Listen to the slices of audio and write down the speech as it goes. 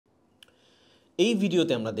এই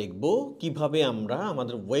ভিডিওতে আমরা দেখব কিভাবে আমরা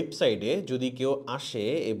আমাদের ওয়েবসাইটে যদি কেউ আসে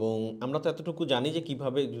এবং আমরা তো এতটুকু জানি যে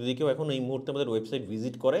কিভাবে যদি কেউ এখন এই মুহূর্তে আমাদের ওয়েবসাইট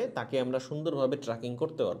ভিজিট করে তাকে আমরা সুন্দরভাবে ট্র্যাকিং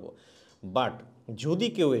করতে পারবো। বাট যদি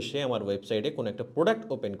কেউ এসে আমার ওয়েবসাইটে কোনো একটা প্রোডাক্ট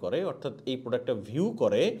ওপেন করে, অর্থাৎ এই প্রোডাক্টটা ভিউ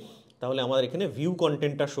করে, তাহলে আমাদের এখানে ভিউ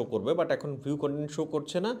কন্টেন্টটা শো করবে। বাট এখন ভিউ কন্টেন্ট শো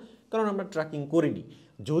করছে না, কারণ আমরা ট্র্যাকিং করিনি।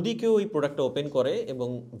 যদি কেউ এই প্রোডাক্টটা ওপেন করে এবং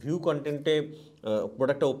ভিউ কন্টেন্টে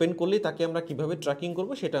প্রোডাক্টটা ওপেন করলে তাকে আমরা কিভাবে ট্র্যাকিং করব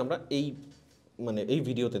সেটা আমরা এই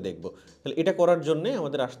ভিডিওতে দেখব। তাহলে এটা করার জন্য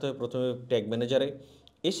আমাদের আসতে হবে প্রথমে ট্যাগ ম্যানেজারে।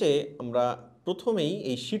 এসে আমরা প্রথমেই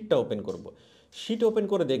এই শিটটা ওপেন করব। শিট ওপেন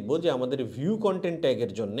করে দেখব যে আমাদের ভিউ কন্টেন্ট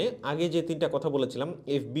ট্যাগের জন্য আগে যে তিনটা কথা বলেছিলাম,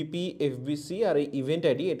 এফবিপি, এফবিসি আর এই ইভেন্ট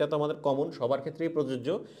আইডি, এটা তো আমাদের কমন, সবার ক্ষেত্রেই প্রযোজ্য।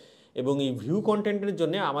 এবং এই ভিউ কন্টেন্টের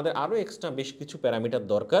জন্য আমাদের আরও এক্সট্রা বেশ কিছু প্যারামিটার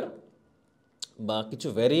দরকার বা কিছু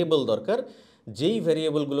ভ্যারিয়েবল দরকার, যেই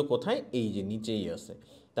ভ্যারিয়েবলগুলো কোথায়, এই যে নিচেই আছে।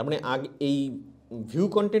 তার মানে আগে এই ভিউ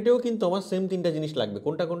কন্টেন্টেও কিন্তু আমার সেম তিনটা জিনিস লাগবে।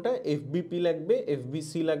 কোনটা কোনটা? এফবিপি লাগবে,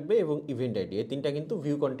 এফবিসি লাগবে এবং ইভেন্ট আইডি। এই তিনটা কিন্তু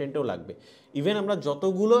ভিউ কন্টেন্টেও লাগবে। ইভেন আমরা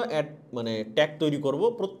যতগুলো ট্যাগ তৈরি করব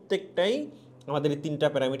প্রত্যেকটাই আমাদের এই তিনটা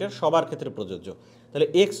প্যারামিটার সবার ক্ষেত্রে প্রযোজ্য। তাহলে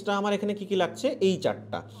এক্সট্রা আমার এখানে কি কি লাগছে? এই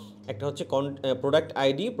চারটা। একটা হচ্ছে product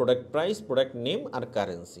ID, product price, product name আর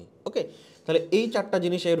কারেন্সি। ওকে, তাহলে এই চারটা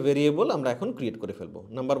জিনিসের ভেরিয়েবল আমরা এখন ক্রিয়েট করে ফেলবো।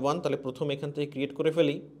 নাম্বার 1, তাহলে প্রথম এখান থেকে ক্রিয়েট করে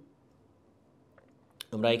ফেলি।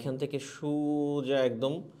 আমরা এখান থেকে সোজা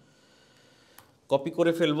একদম কপি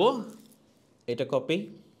করে ফেলবো। এটা কপি।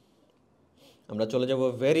 আমরা চলে যাব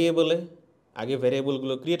ভেরিয়েবলে। আগে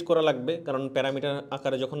ভেরিয়েবলগুলো ক্রিয়েট করা লাগবে, কারণ প্যারামিটার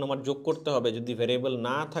আকারে যখন আমার যোগ করতে হবে, যদি ভেরিয়েবল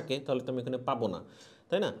না থাকে তাহলে তো আমি এখানে পাবো না,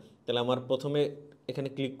 তাই না? তাহলে আমার প্রথমে এখানে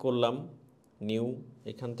ক্লিক করলাম, নিউ।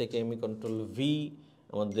 এখান থেকে আমি কন্ট্রোল ভি,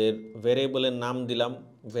 আমাদের ভেরিয়েবলের নাম দিলাম।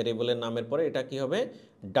 ভেরিয়েবলের নামের পরে এটা কি হবে?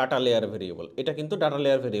 Data layer variable. এটা কিন্তু ডাটা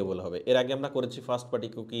লেয়ার ভেরিয়েবল হবে। এর আগে আমরা করেছি ফার্স্ট পার্টি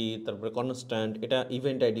কুকি, তারপরে কনস্ট্যান্ট, এটা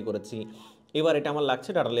ইভেন্ট আইডি করেছি। এবার এটা আমার লাগছে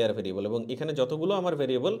ডাটা লেয়ার ভেরিয়েবল, এবং এখানে যতগুলো আমার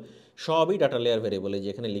ভেরিয়েবল সবই ডাটা লেয়ার ভেরিয়েবল, এই যে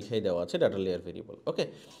এখানে লিখেই দেওয়া আছে ডাটা লেয়ার ভেরিয়েবল। ওকে,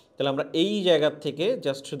 তাহলে আমরা এই জায়গা থেকে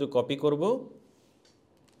জাস্ট শুধু কপি করব,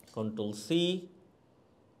 কন্ট্রোল সি,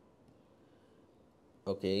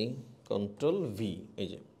 ওকে, কন্ট্রোল ভি। এই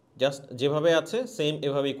যে জাস্ট যেভাবে আছে সেম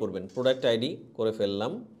এভাবেই করবেন। প্রোডাক্ট আইডি করে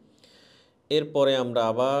ফেললাম। এরপরে আমরা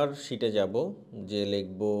আবার শিটে যাব, যে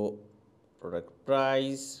লিখব প্রোডাক্ট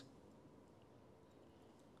প্রাইস,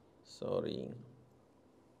 সরি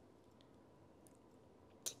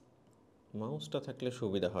মাউসটা থাকলে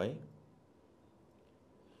সুবিধা হয়।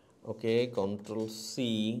 ওকে, কন্ট্রোল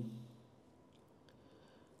সি।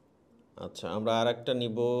 আচ্ছা, আমরা আর একটা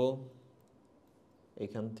নিব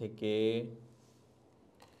এখান থেকে,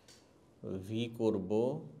 ভি করব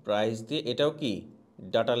প্রাইস দিয়ে। এটাও কি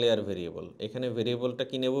ডাটা লেয়ার ভেরিয়েবল। এখানে ভেরিয়েবলটা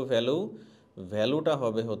কি নেব? ভ্যালু। ভ্যালুটা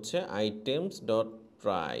হবে হচ্ছে আইটেমস ডট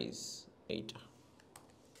প্রাইস, এইটা।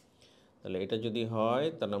 তাহলে এটা যদি হয়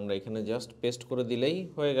তাহলে আমরা এখানে জাস্ট পেস্ট করে দিলেই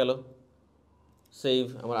হয়ে গেল। সেভ।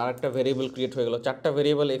 আমার আরেকটা ভেরিয়েবল ক্রিয়েট হয়ে গেল। চারটা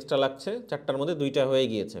ভেরিয়েবল এক্সট্রা লাগছে, চারটার মধ্যে দুইটা হয়ে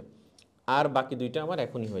গিয়েছে, আর বাকি দুইটা আমার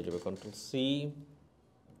এখনই হয়ে যাবে। কন্ট্রোল সি,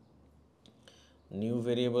 নিউ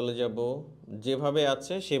ভেরিয়েবলে যাব। যেভাবে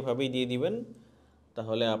আছে সেভাবেই দিয়ে দিবেন,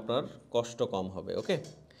 তাহলে আপনার কষ্ট কম হবে। ওকে,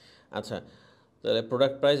 আচ্ছা, তাহলে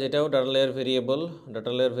প্রোডাক্ট প্রাইস এটাও data layer variable.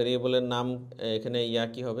 Data layer ভেরিয়েবলের নাম এখানে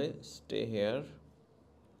কি হবে? Stay here,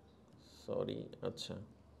 sorry. আচ্ছা,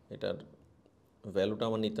 এটার ভ্যালুটা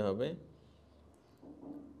আমার নিতে হবে,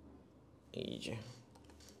 এই যে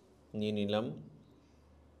নিয়ে নিলাম।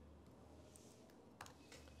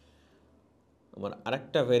 আমার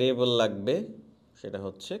আরেকটা ভেরিয়েবল লাগবে, সেটা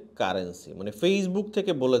হচ্ছে কারেন্সি। মানে ফেসবুক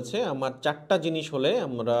থেকে বলেছে আমার চারটা জিনিস হলে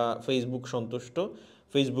আমরা ফেসবুক সন্তুষ্ট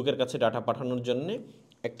ফেসবুকের কাছে ডাটা পাঠানোর জন্যে।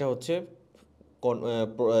 একটা হচ্ছে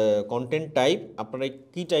কন্টেন্ট টাইপ, আপনারা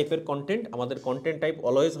কী টাইপের কন্টেন্ট। আমাদের কন্টেন্ট টাইপ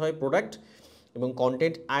অলওয়েজ হয় প্রোডাক্ট, এবং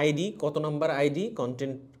কন্টেন্ট আইডি, কত নাম্বার আইডি,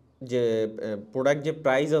 কন্টেন্ট যে প্রোডাক্ট যে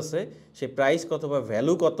প্রাইস আছে সেই প্রাইস কত বা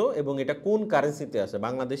ভ্যালু কত, এবং এটা কোন কারেন্সিতে আছে,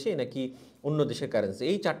 বাংলাদেশে নাকি অন্য দেশের কারেন্সি।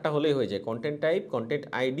 এই চারটা হলেই হয়ে যায়। Content type, content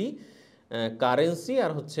ID, currency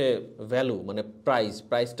আর হচ্ছে ভ্যালু, মানে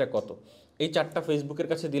প্রাইসটা কত। এই চারটা ফেসবুকের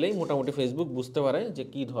কাছে দিলেই মোটামুটি ফেসবুক বুঝতে পারে যে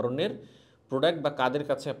কী ধরনের প্রোডাক্ট বা কাদের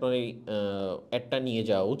কাছে আপনার এই অ্যাডটা নিয়ে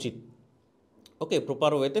যাওয়া উচিত। ওকে,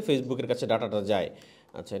 প্রপার ওয়েতে ফেসবুকের কাছে ডাটাটা যায়।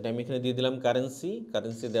 আচ্ছা, এটা আমি এখানে দিয়ে দিলাম কারেন্সি।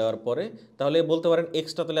 কারেন্সি দেওয়ার পরে তাহলে বলতে পারেন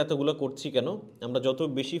এক্সট্রা তাহলে এতগুলো করছি কেন? আমরা যত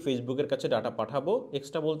বেশি ফেসবুকের কাছে ডাটা পাঠাবো,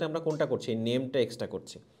 এক্সট্রা বলতে আমরা কোনটা করছি? নেমটা এক্সট্রা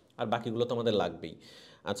করছি, আর বাকিগুলো তো আমাদের লাগবেই।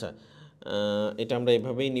 আচ্ছা, এটা আমরা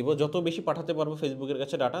এভাবেই নিব। যত বেশি পাঠাতে পারবো ফেসবুকের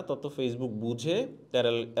কাছে ডাটা, তত ফেসবুক বুঝে তার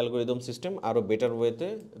অ্যালগোরিদম সিস্টেম আরও বেটার ওয়েতে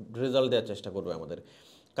রেজাল্ট দেওয়ার চেষ্টা করবে আমাদের।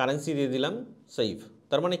 কারেন্সি দিয়ে দিলাম, সেভ।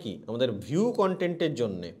 তার মানে কি, আমাদের ভিউ কন্টেন্টের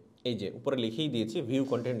জন্যে, এই যে উপরে লিখেই দিয়েছি ভিউ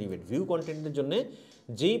কন্টেন্ট ইভেন্ট, ভিউ কন্টেন্টের জন্য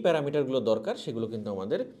যেই প্যারামিটারগুলো দরকার সেগুলো কিন্তু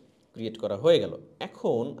আমাদের ক্রিয়েট করা হয়ে গেল।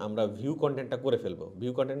 এখন আমরা ভিউ কন্টেন্টটা করে ফেলবো।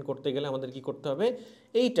 ভিউ কন্টেন্ট করতে গেলে আমাদের কি করতে হবে,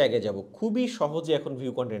 এই ট্যাগে যাব। খুবই সহজে এখন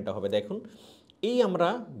ভিউ কন্টেন্টটা হবে। দেখুন এই আমরা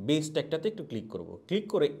বেস ট্যাগটাতে একটু ক্লিক করব, ক্লিক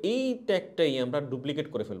করে এই ট্যাগটাই আমরা ডুপ্লিকেট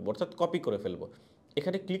করে ফেলবো, অর্থাৎ কপি করে ফেলবো।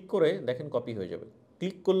 এখানে ক্লিক করে দেখেন কপি হয়ে যাবে,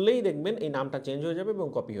 ক্লিক করলেই দেখবেন এই নামটা চেঞ্জ হয়ে যাবে এবং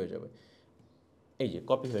কপি হয়ে যাবে। এই যে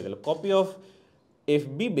কপি হয়ে গেল, copy of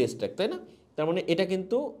FB base tag, তাই না? তার মানে এটা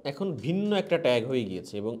কিন্তু এখন ভিন্ন একটা ট্যাগ হয়ে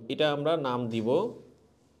গিয়েছে এবং এটা আমরা নাম দিব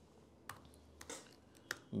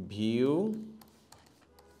ভিউ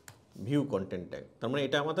কন্টেন্ট ট্যাগ। তার মানে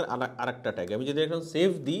এটা আমাদের আরেকটা ট্যাগ। আমি যদি এখন সেভ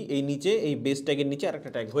দিই, এই নিচে এই বেস ট্যাগের নিচে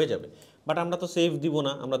আরেকটা ট্যাগ হয়ে যাবে। বাট আমরা তো সেভ দিব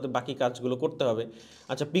না, আমরা তো বাকি কাজগুলো করতে হবে।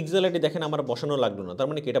 আচ্ছা, পিক্সেল আইডি দেখেন আমার বসানো লাগলো না, তার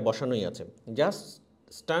মানে কি এটা বসানোই আছে। জাস্ট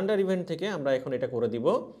স্ট্যান্ডার্ড ইভেন্ট থেকে আমরা এখন এটা করে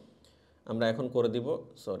দিব,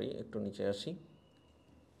 সরি একটু নিচে আসি,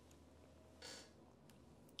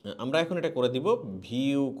 আমরা এখন এটা করে দিব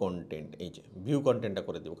ভিউ কন্টেন্ট। এই যে ভিউ কন্টেন্টটা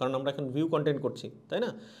করে দিব, কারণ আমরা এখন ভিউ কন্টেন্ট করছি, তাই না?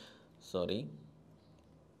 সরি,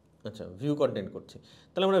 আচ্ছা ভিউ কন্টেন্ট করছি,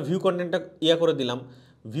 তাহলে আমরা ভিউ কন্টেন্টটা করে দিলাম।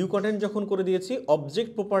 ভিউ কন্টেন্ট যখন করে দিয়েছি,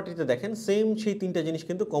 অবজেক্ট প্রপার্টিতে দেখেন সেম সেই তিনটা জিনিস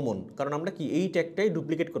কিন্তু কমন, কারণ আমরা কি এই ট্যাগটাই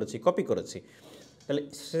ডুপ্লিকেট করেছি, কপি করেছি। তাহলে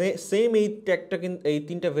সেম এই ট্যাগটা কিন্তু এই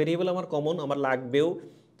তিনটা ভেরিয়েবল আমার কমন, আমার লাগবেও।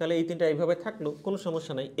 তাহলে এই তিনটা এইভাবে থাকলো, কোনো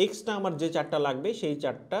সমস্যা নাই। এক্সট্রা আমার যে চারটা লাগবে সেই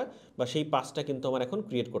চারটা বা সেই পাঁচটা কিন্তু আমার এখন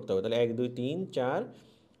ক্রিয়েট করতে হবে। তাহলে 1 2 3 4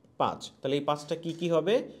 5, তাহলে এই পাঁচটা কি কি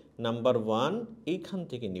হবে? নাম্বার 1 এইখান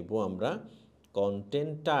থেকে নিব আমরা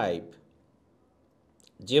কন্টেন্ট টাইপ,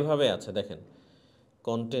 যেভাবে আছে দেখেন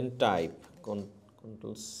content type,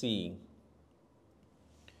 control C,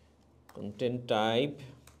 content type.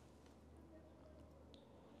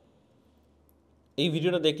 এই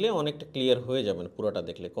ভিডিওটা দেখলে অনেকটা ক্লিয়ার হয়ে যাবেন পুরোটা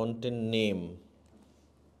দেখলে। Content name,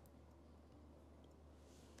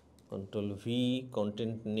 control V,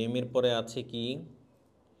 content নেমের পরে আছে কি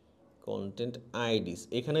কন্টেন্ট আইডিস।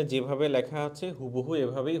 এখানে যেভাবে লেখা আছে হুবহু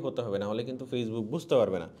এভাবেই হতে হবে, না হলে কিন্তু ফেসবুক বুঝতে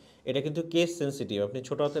পারবে না। এটা কিন্তু কেস সেন্সিটিভ, আপনি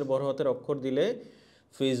ছোট হাতের বড় হাতের অক্ষর দিলে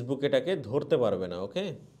ফেসবুক এটাকে ধরতে পারবে না। ওকে,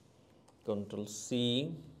 কন্ট্রোল সি,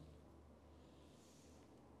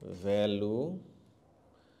 ভ্যালু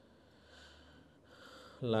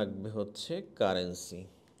লাগবে হচ্ছে কারেন্সি।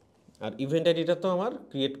 আর ইভেন্ট আইডিটা তো আমার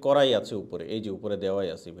ক্রিয়েট করাই আছে উপরে, এই যে উপরে দেওয়াই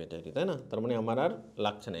আছে ইভেন্ট আইডি, তাই না? তার মানে আমার আর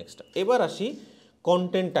লাগছে না এক্সট্রা। এবার আসি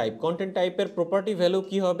কন্টেন্ট টাইপ। কন্টেন্ট টাইপের প্রপার্টি ভ্যালু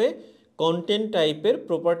কি হবে? কন্টেন্ট টাইপের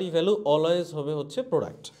প্রপার্টি ভ্যালু অলওয়েজ হবে হচ্ছে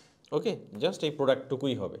প্রোডাক্ট। ওকে, জাস্ট এই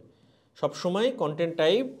প্রোডাক্টটুকুই হবে সবসময়, কন্টেন্ট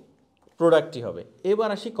টাইপ প্রোডাক্টই হবে। এবার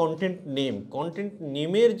আসি কন্টেন্ট নেম। কন্টেন্ট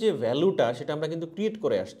নেমের যে ভ্যালুটা সেটা আমরা কিন্তু ক্রিয়েট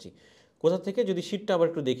করে আসছি। কোথা থেকে? যদি শিটটা আবার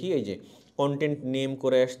একটু দেখি, এই যে কন্টেন্ট নেম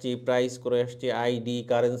করে আসছি, প্রাইস করে আসছি, আইডি,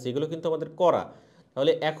 কারেন্সি, এগুলো কিন্তু আমাদের করা।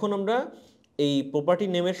 তাহলে এখন আমরা এই প্রপার্টি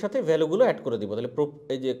নেমের সাথে ভ্যালুগুলো অ্যাড করে দিব। তাহলে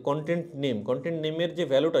এই যে কন্টেন্ট নেমের যে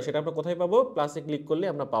ভ্যালুটা সেটা আমরা কোথায় পাবো? প্লাসে ক্লিক করলে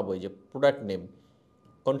আমরা পাবো এই যে প্রোডাক্ট নেম।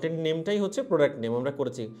 কন্টেন্ট নেমটাই হচ্ছে প্রোডাক্ট নেম আমরা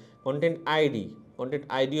করেছি। কন্টেন্ট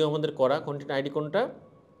আইডিও আমাদের করা। কন্টেন্ট আইডি কোনটা?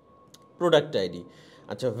 Product ID.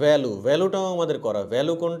 আচ্ছা, ভ্যালুটাও আমাদের করা।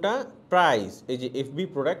 ভ্যালু কোনটা? প্রাইস, এই যে এফবি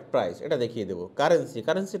প্রোডাক্ট প্রাইস, এটা দেখিয়ে দেবো।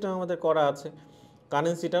 কারেন্সিটাও আমাদের করা আছে।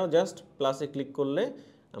 কারেন্সিটাও জাস্ট প্লাসে ক্লিক করলে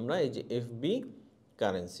আমরা এই যে এফবি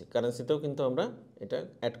কারেন্সিতেও কিন্তু আমরা এটা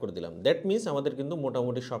অ্যাড করে দিলাম। দ্যাট মিনস আমাদের কিন্তু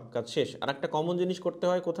মোটামুটি সব কাজ শেষ। আর একটা কমন জিনিস করতে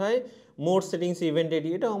হয় কোথায়? মোর সেটিংস ইভেন্ট আইডি।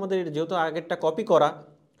 এটাও আমাদের যেহেতু আগেরটা কপি করা,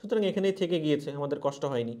 সুতরাং এখানেই থেকে গিয়েছে, আমাদের কষ্ট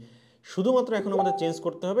হয়নি। শুধুমাত্র এখন আমাদের চেঞ্জ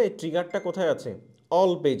করতে হবে এই ট্রিগারটা কোথায় আছে?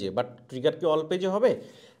 অল পেজে। বাট ট্রিগার কি অল পেজে হবে?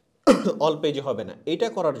 অল পেজে হবে না। এটা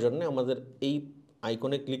করার জন্য আমাদের এই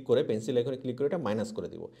আইকনে ক্লিক করে, পেন্সিল আইকনে ক্লিক করে এটা মাইনাস করে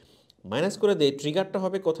দিব। মাইনাস করে দিয়ে ট্রিগারটা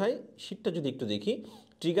হবে কোথায়? শিটটা যদি একটু দেখি,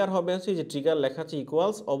 ট্রিগার হবে হচ্ছে যে ট্রিগার লেখা আছে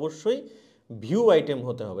ইকুয়ালস, অবশ্যই ভিউ আইটেম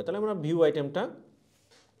হতে হবে। তাহলে আমরা ভিউ আইটেমটা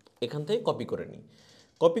এখান থেকে কপি করে নিই।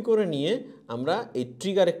 কপি করে নিয়ে আমরা এই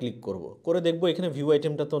ট্রিগারে ক্লিক করব, করে দেখব এখানে ভিউ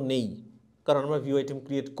আইটেমটা তো নেই, কারণ আমরা ভিউ আইটেম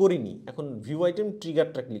ক্রিয়েট করিনি। এখন ভিউ আইটেম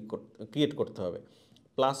ট্রিগারটা ক্রিয়েট করতে হবে।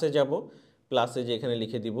 প্লাসে যাব, প্লাসে যে এখানে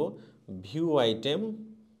লিখে দিব ভিউ আইটেম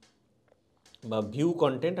বা ভিউ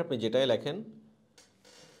কন্টেন্ট, আপনি যেটাই লেখেন,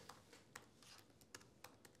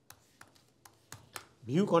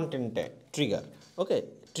 ভিউ কন্টেন্ট ট্রিগার। ওকে,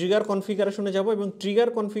 ট্রিগার কনফিগারেশনে যাব এবং ট্রিগার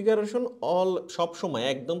কনফিগারেশন সবসময়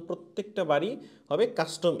একদম প্রত্যেকটা বারই হবে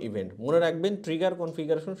কাস্টম ইভেন্ট। মনে রাখবেন ট্রিগার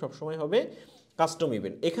কনফিগারেশন সবসময় হবে কাস্টম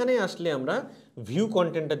ইভেন্ট। এখানে আসলে আমরা ভিউ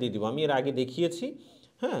কন্টেন্টটা দিয়ে দিব। আমি এর আগে দেখিয়েছি,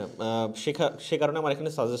 হ্যাঁ, সে কারণে আমার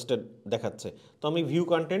এখানে সাজেস্টেড দেখাচ্ছে, তো আমি ভিউ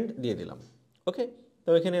কন্টেন্ট দিয়ে দিলাম। ওকে, তো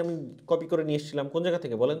এখানে আমি কপি করে নিয়ে এসেছিলাম কোন জায়গা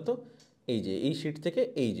থেকে বলেন তো? এই যে এই শিট থেকে,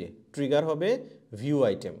 এই যে ট্রিগার হবে ভিউ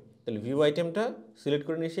আইটেম। তাহলে ভিউ আইটেমটা সিলেক্ট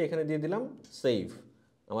করে নিয়ে এসে এখানে দিয়ে দিলাম সেভ।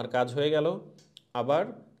 আমার কাজ হয়ে গেল। আবার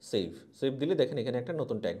সেভ দিলে দেখেন এখানে একটা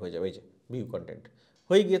নতুন ট্যাগ হয়ে যাবে, এই যে ভিউ কন্টেন্ট।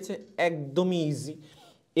 হয়ে গিয়েছে, একদমই ইজি।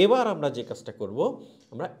 এবার আমরা যে কাজটা করব,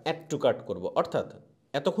 আমরা অ্যাড টু কার্ট করব। অর্থাৎ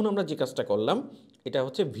এতক্ষণ আমরা যে কাজটা করলাম এটা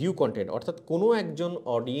হচ্ছে ভিউ কন্টেন্ট, অর্থাৎ কোনো একজন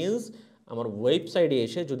অডিয়েন্স আমার ওয়েবসাইটে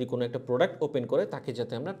এসে যদি কোনো একটা প্রোডাক্ট ওপেন করে তাকে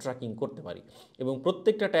যাতে আমরা ট্র্যাকিং করতে পারি। এবং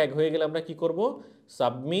প্রত্যেকটা ট্যাগ হয়ে গেলে আমরা কি করব,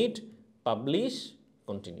 সাবমিট, পাবলিশ,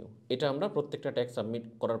 কন্টিনিউ, এটা আমরা প্রত্যেকটা ট্যাগ সাবমিট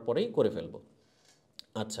করার পরেই করে ফেলব।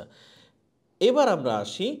 আচ্ছা, এবার আমরা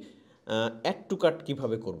আসি অ্যাড টু কার্ট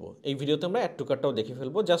কীভাবে করব। এই ভিডিওতে আমরা অ্যাড টু কার্টটাও দেখে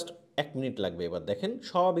ফেলবো, জাস্ট 1 মিনিট লাগবে। এবার দেখেন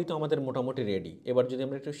সবই তো আমাদের মোটামুটি রেডি। এবার যদি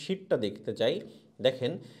আমরা একটু শিটটা দেখতে চাই,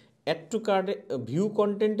 দেখেন অ্যাড টু কার্টে ভিউ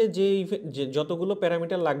কন্টেন্টে যে যতগুলো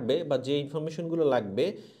প্যারামিটার লাগবে বা যে ইনফরমেশনগুলো লাগবে,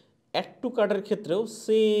 অ্যাড টু কার্টের ক্ষেত্রেও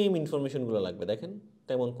সেম ইনফরমেশনগুলো লাগবে। দেখেন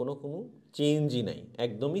তেমন কোনো চেঞ্জই নাই,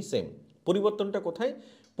 একদমই সেম। পরিবর্তনটা কোথায়?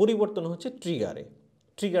 পরিবর্তন হচ্ছে ট্রিগারে।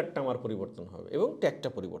 ট্রিগারটা আমার পরিবর্তন হবে এবং ট্যাগটা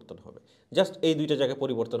পরিবর্তন হবে। জাস্ট এই দুইটা জায়গায়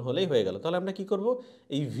পরিবর্তন হলেই হয়ে গেল। তাহলে আমরা কি করব,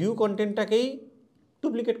 এই ভিউ কন্টেন্টটাকেই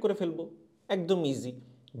ডুপ্লিকেট করে ফেলবো, একদম ইজি।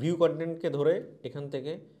 ভিউ কন্টেন্টকে ধরে এখান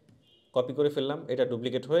থেকে কপি করে ফেললাম, এটা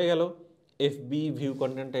ডুপ্লিকেট হয়ে গেল। এফবি ভিউ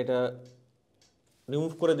কন্টেন্টটা এটা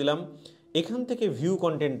রিমুভ করে দিলাম। এখান থেকে ভিউ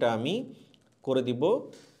কন্টেন্টটা আমি করে দিব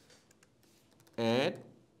add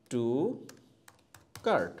to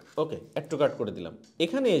cart. Okay, add to cart করে দিলাম।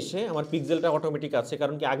 এখানে এসে আমার পিক্সেলটা অটোমেটিক আছে,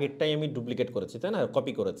 কারণ কি আগেরটাই আমি ডুপ্লিকেট করেছি, তাই না,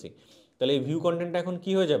 কপি করেছি। তাহলে এই ভিউ কন্টেন্টটা এখন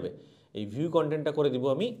কি হয়ে যাবে, এই ভিউ কন্টেন্টটা করে দিব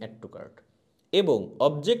আমি অ্যাড টু কার্ট। এবং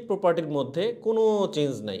অবজেক্ট প্রপার্টির মধ্যে কোনো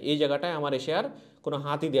চেঞ্জ নাই, এই জায়গাটায় আমার এসে আর কোনো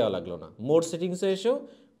হাতই দেওয়া লাগলো না। মোড সেটিংসে এসেও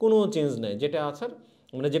কোনো চেঞ্জ নাই, যেটা আসার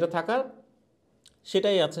মানে যেটা থাকার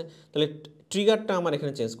সেটাই আছে। তাহলে ট্রিগারটা আমার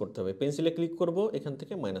এখানে চেঞ্জ করতে হবে। পেন্সিলে ক্লিক করব, এখান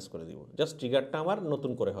থেকে মাইনাস করে দিব, জাস্ট ট্রিগারটা আমার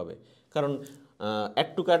নতুন করে হবে। কারণ অ্যাড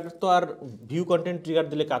টু কার্ট তো আর ভিউ কন্টেন্ট ট্রিগার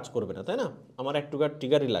দিলে কাজ করবে না, তাই না, আমার অ্যাড টু কার্ট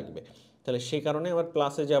ট্রিগারই লাগবে। তাহলে সেই কারণে আবার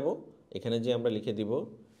প্লাসে যাব, এখানে যে আমরা লিখে দিব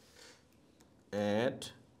অ্যাড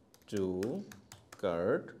টু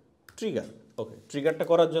কার্ট ট্রিগার। ওকে, ট্রিগারটা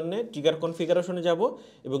করার জন্য ট্রিগার কনফিগারেশনে যাব,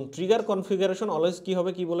 এবং ট্রিগার কনফিগারেশন অলওয়েজ কী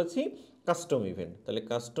হবে, কি বলেছি, কাস্টম ইভেন্ট। তাহলে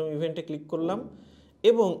কাস্টম ইভেন্টে ক্লিক করলাম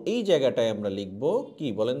এবং এই জায়গাটায় আমরা লিখব কি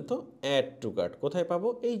বলেন তো, অ্যাড টু কার্ট। কোথায় পাবো,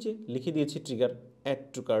 এই যে লিখে দিয়েছি trigger add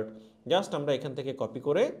to cart. Just আমরা এখান থেকে কপি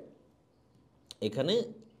করে এখানে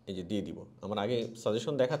এই যে দিয়ে দিব। আমার আগে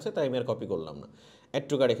সাজেশন দেখাচ্ছে তাই আমি আর কপি করলাম না, অ্যাড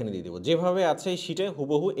টু কার্ট এখানে দিয়ে দিব। যেভাবে আছে এই শিটে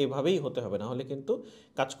হুবহু এভাবেই হতে হবে, না হলে কিন্তু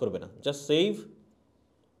কাজ করবে না। জাস্ট সেভ,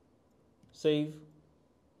 সেভ,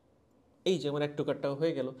 এই যে আমার অ্যাড টু কার্টটাও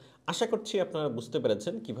হয়ে গেল। আশা করছি আপনারা বুঝতে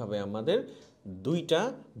পেরেছেন কিভাবে আমাদের দুইটা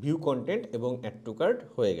ভিউ কন্টেন্ট এবং অ্যাড টু কার্ট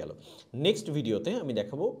হয়ে গেল। নেক্সট ভিডিওতে আমি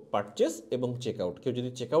দেখাবো পারচেস এবং চেকআউট। কেউ যদি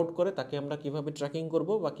চেকআউট করে তাকে আমরা কিভাবে ট্র্যাকিং করব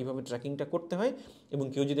বা কিভাবে ট্র্যাকিংটা করতে হয়, এবং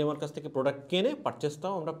কেউ যদি আমার কাছ থেকে প্রোডাক্ট কেনে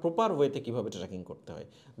পারচেসটাও আমরা প্রপার ওয়েতে কিভাবে ট্র্যাকিং করতে হয়।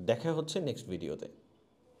 দেখা হচ্ছে নেক্সট ভিডিওতে।